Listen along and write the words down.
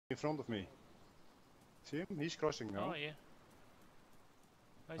in front of me. See him? He's crossing now. Oh yeah.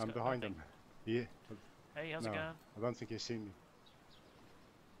 Oh, I'm behind him. Yeah. Hey, how's it going? I don't think he's seen me.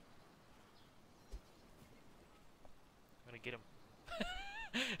 I'm gonna get him.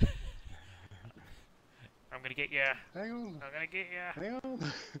 I'm gonna get ya. Hang on. I'm gonna get ya. Hang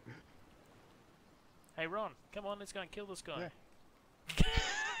on. Hey Ron, come on, let's go and kill this guy.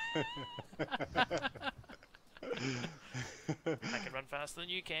 Yeah. I can run faster than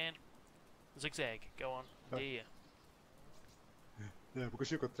you can. Zigzag, go on. There. Yeah, because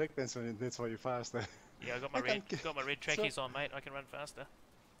you got track pants on it, that's why you're faster. Yeah, I got my red trackies on, mate. I can run faster.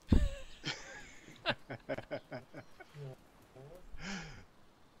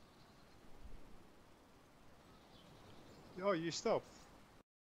 Oh, you stopped.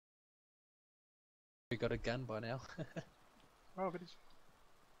 We got a gun by now. Oh, but it's...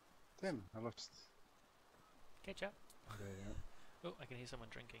 Damn, I lost. Catch up. There you go. Oh, I can hear someone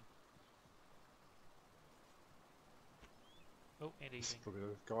drinking. Oh, and It's eating. probably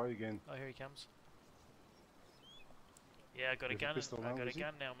that guy again. Oh, here he comes. Yeah, I got a With a gun. pistol I now, got a is he?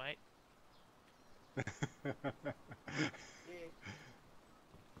 gun now, mate.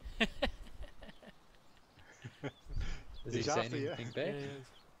 Is he He's saying after you. anything back? Yeah.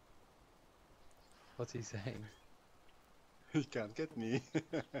 What's he saying? He can't get me.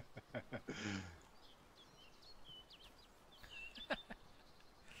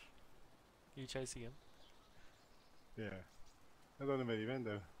 You chasing him? Yeah. I don't know where he went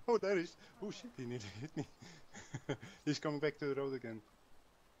though. Oh, there he is. Oh shit, he nearly hit me. He's coming back to the road again.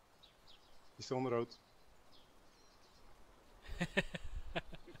 He's still on the road.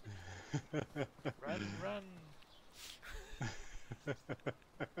 Run, run!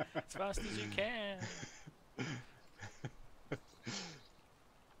 As fast as you can!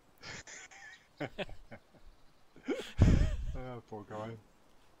 Oh, poor guy.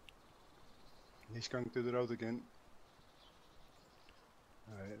 He's going to the road again.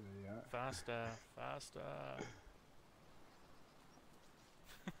 Yeah. Faster, faster!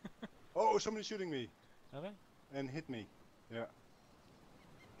 Oh, somebody's shooting me Are they? and hit me. Yeah.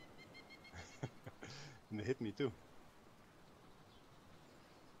 And they hit me too.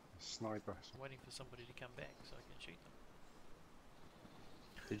 Sniper. I'm waiting for somebody to come back so I can shoot them.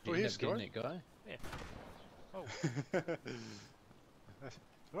 Did Oh, you end here's up getting that guy? Yeah. Oh,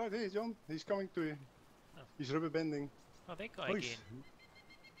 Right here, John. He's coming to you. Oh. He's rubber bending. oh, that guy Oh, again.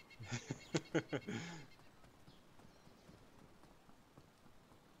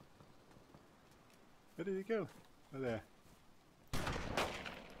 Where did he go? Oh, there.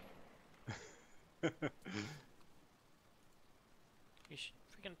 He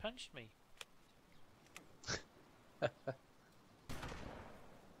freaking punched me. Did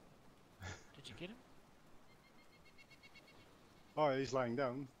you get him? Oh, he's lying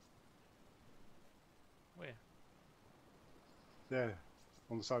down. Where? There,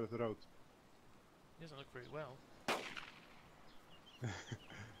 on the side of the road. He doesn't look very well.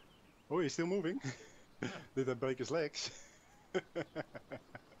 Oh, he's still moving. Did I break his legs?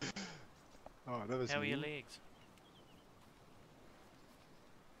 Oh, that was How are your mean. legs?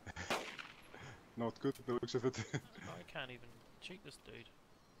 Not good, the looks of it. I can't even shoot this dude.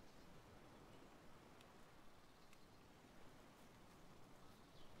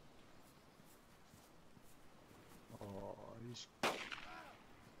 Oh, he's...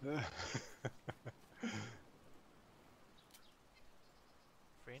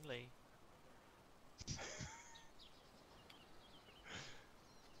 Friendly.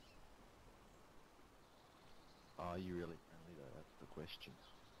 Are you really friendly though? That's the question.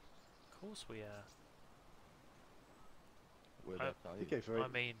 Of course we are. Whereabouts are you? Okay, I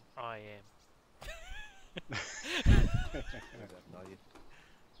mean, I am. Whereabouts are you?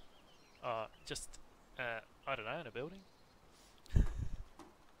 Just, I don't know, in a building?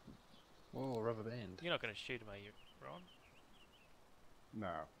 Whoa, rubber band. You're not going to shoot him, are you, Ron? No.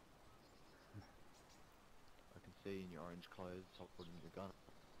 I can see in your orange clothes holding your gun.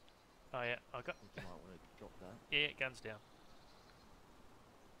 Oh yeah, I got... I think you might want to drop that. Yeah, gun's down.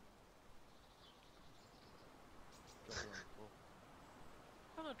 Drop it on the floor.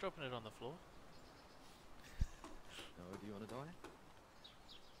 I'm not dropping it on the floor. No, do you want to die?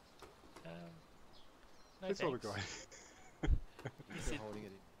 No It's all the thanks. guy. He Still said, holding it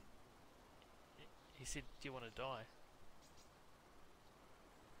in. he said, do you want to die?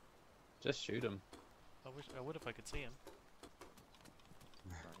 Just shoot him. I would if I could see him.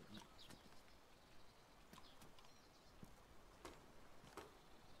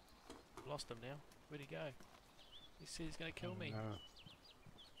 Lost him now. Where'd he go? He said he's going to kill me. No.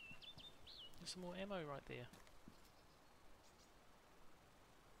 There's some more ammo right there.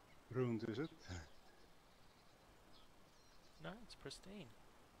 ruined, is it? No, it's pristine.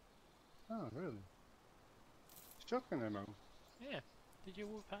 Oh, really? Shotgun ammo? Yeah. Did you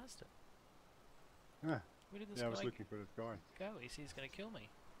walk past it? Yeah. Where did this Yeah, I was guy looking for that guy. go? He's gonna kill me.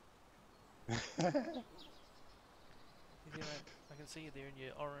 He's gonna, I can see you there in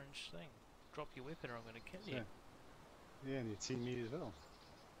your orange thing. Drop your weapon or I'm gonna kill you. Yeah. Yeah, and he'd seen me as well.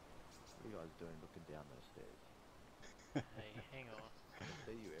 What are you guys doing looking down those stairs? Hey, hang on. I can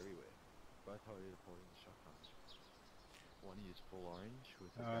see you everywhere. Both of you are holding the shotguns. One is full orange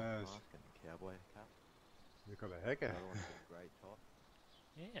with a gas mask and a cowboy cap. You got a The hacker. other one's got a grey top,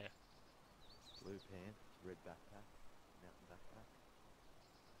 Yeah. blue pants, red backpack, mountain backpack.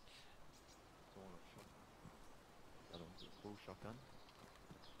 It's all on a shotgun. The other one's got a full shotgun.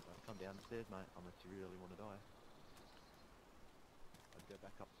 Don't come down the stairs, mate, unless you really want to die. I'd go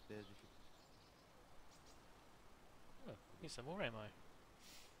back up the stairs if you... Oh, here's some more ammo.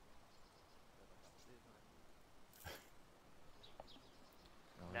 Go back upstairs, mate.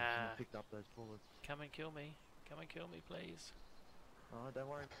 Oh, I Nah. picked up those bullets. Come and kill me. Come and kill me, please. Oh, don't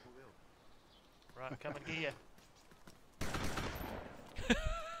worry, we will. Right, come and get you.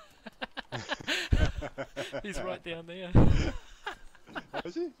 He's right down there.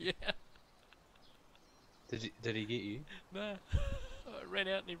 Was he? Yeah. Did he get you? No. I ran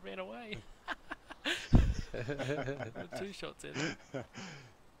out and he ran away. Got 2 shots at him.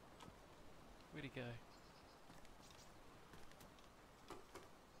 Where'd he go?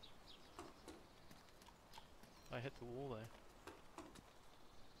 I hit the wall though.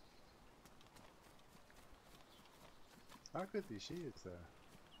 How could he see it there?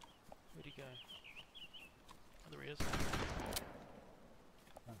 Where'd he go? Oh, there he is.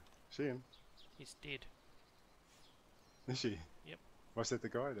 See him? He's dead. Is he? Yep. Was that the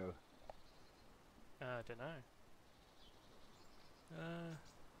guy though? I don't know.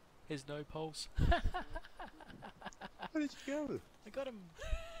 Has no pulse. Where did you go? I got him.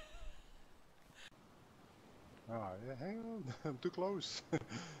 Ah, yeah, hang on, I'm too close. Yeah,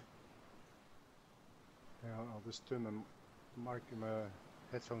 I'll just turn my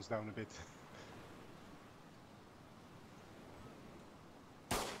headphones down a bit.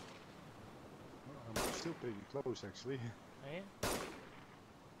 I'm still pretty close actually. Oh, yeah?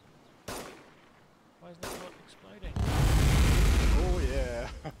 Why isn't it not exploding? Oh yeah!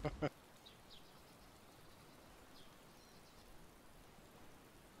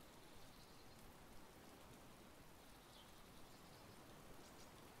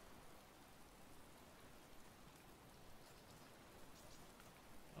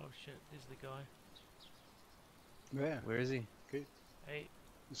 Oh shit, there's the guy. Yeah, Where is he? Hey,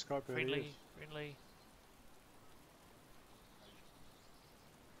 the Skype friendly, friendly.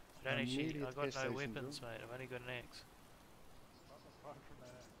 I don't I actually, needed I got no PlayStation, weapons, bro. mate. I've only got an axe. Apart from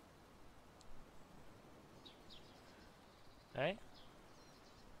that. Hey?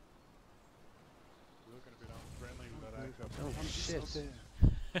 You're looking a bit unfriendly with that axe up. Oh, I'm just shit. up there.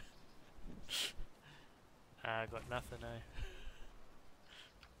 I got nothing, eh?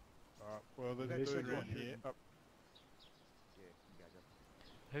 Alright, well there's There's a a dude around guy. here. Up Yeah, you guys up.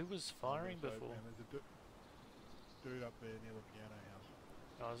 Who was firing on the before? road, and there's a dude up there near the piano house.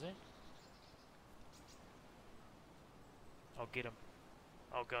 Oh, is it? I'll get him.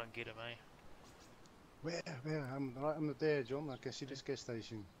 I'll go and get him, eh? Where? I'm not there, John. I can see this gas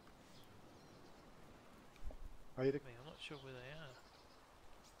station. Are you the... I'm not sure where they are.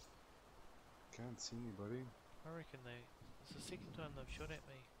 Can't see anybody. I reckon it's the second time they've shot at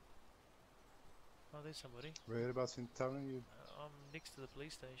me. Oh, there's somebody. Whereabouts in town are you? I'm next to the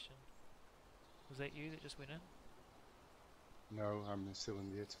police station. Was that you that just went in? No, I'm still in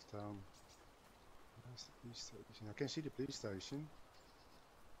the edge of town. Where's the police station? I can see the police station.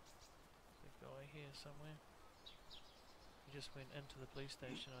 The guy here somewhere. He just went into the police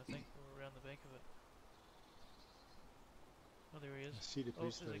station, I think, or around the back of it. Oh, there he is. I see the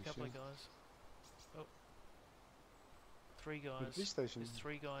Oh, police there's station. a couple of guys. Oh. 3 The guys. police station. There's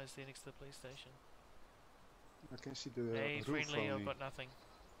 3 guys there next to the police station. I can see the Hey, roof friendly, I've only. got nothing.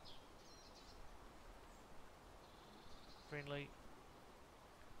 Friendly.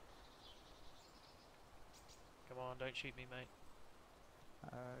 Come on, don't shoot me, mate.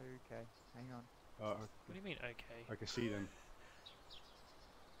 Okay, hang on. What do you mean, okay? I can see them.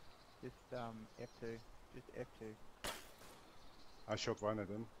 Just F2. Just F2. I shot one of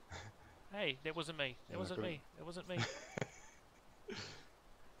them. Hey, that wasn't me. That Yeah, I wasn't couldn't- me. That wasn't me.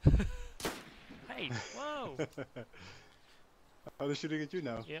 Hey, whoa! Oh, they're shooting at you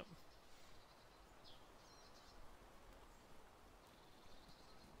now. Yep.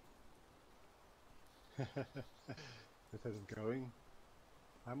 That hasn't going.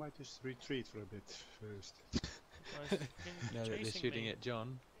 I might just retreat for a bit first. Guys, Now that they're chasing shooting me. at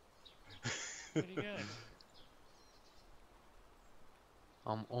John, Where'd he go?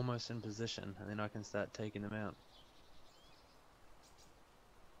 I'm almost in position, and then I can start taking them out.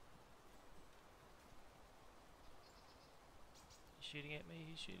 He's shooting at me,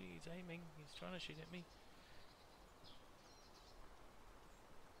 he's shooting, he's aiming, he's trying to shoot at me.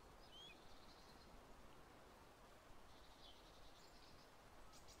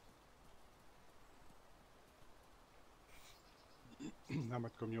 I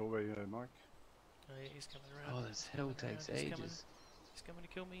might come your way, Mark. Oh yeah, he's coming around. Oh, this He's hill coming takes around, he's ages. He's coming to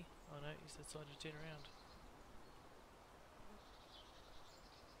kill me. Oh no, he's decided to turn around.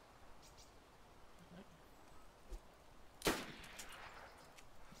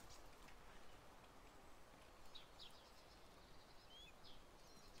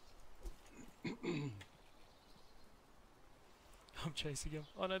 I'm chasing him.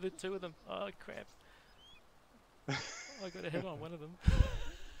 Oh no, there's two of them. Oh crap. I got a hit on one of them.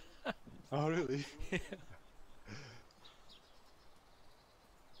 Oh, really? Yeah.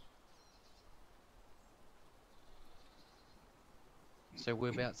 So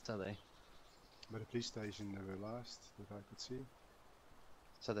whereabouts are they? By the police station, they were last that I could see.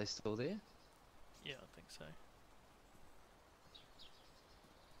 So they still there? Yeah, I think so.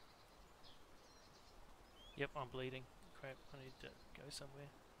 Yep, I'm bleeding. Crap, I need to go somewhere.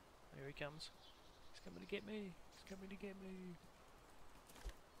 There he comes. He's coming to get me. He's coming to get me.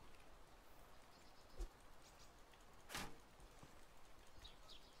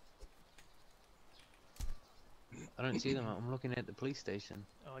 I don't see them. I'm looking at the police station.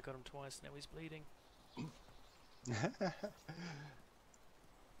 Oh, I got him twice. Now he's bleeding.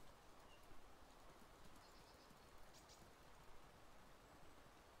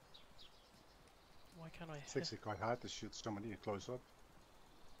 Why can't I It's actually quite hard to shoot somebody close up.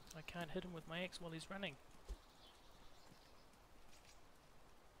 I can't hit him with my axe while he's running.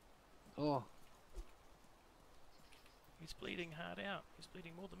 Oh, He's bleeding hard out. He's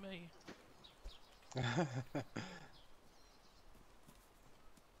bleeding more than me.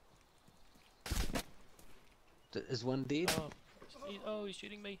 is one dead? Oh, he's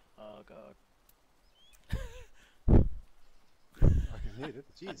shooting me. Oh god. I can hear it.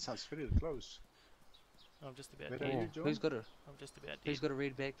 Gee, it sounds really close. I'm just about Where dead. are you, Oh, John? who's got a I'm just about dead. Who's got a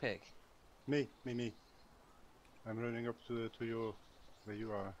red backpack? Me. I'm running up to your where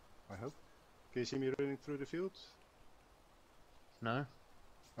you are. I hope. Can you see me running through the field? No,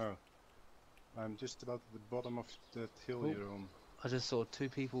 Oh, I'm just about at the bottom of that hill Oh. you're on. I just saw two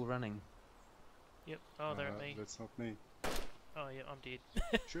people running. Yep. Oh, they're at me. That's not me. Oh yeah, I'm dead.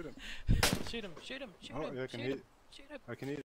 Shoot him. Shoot him! Shoot him! Shoot Oh, him! yeah, I can shoot hear. him! Shoot him! I can hear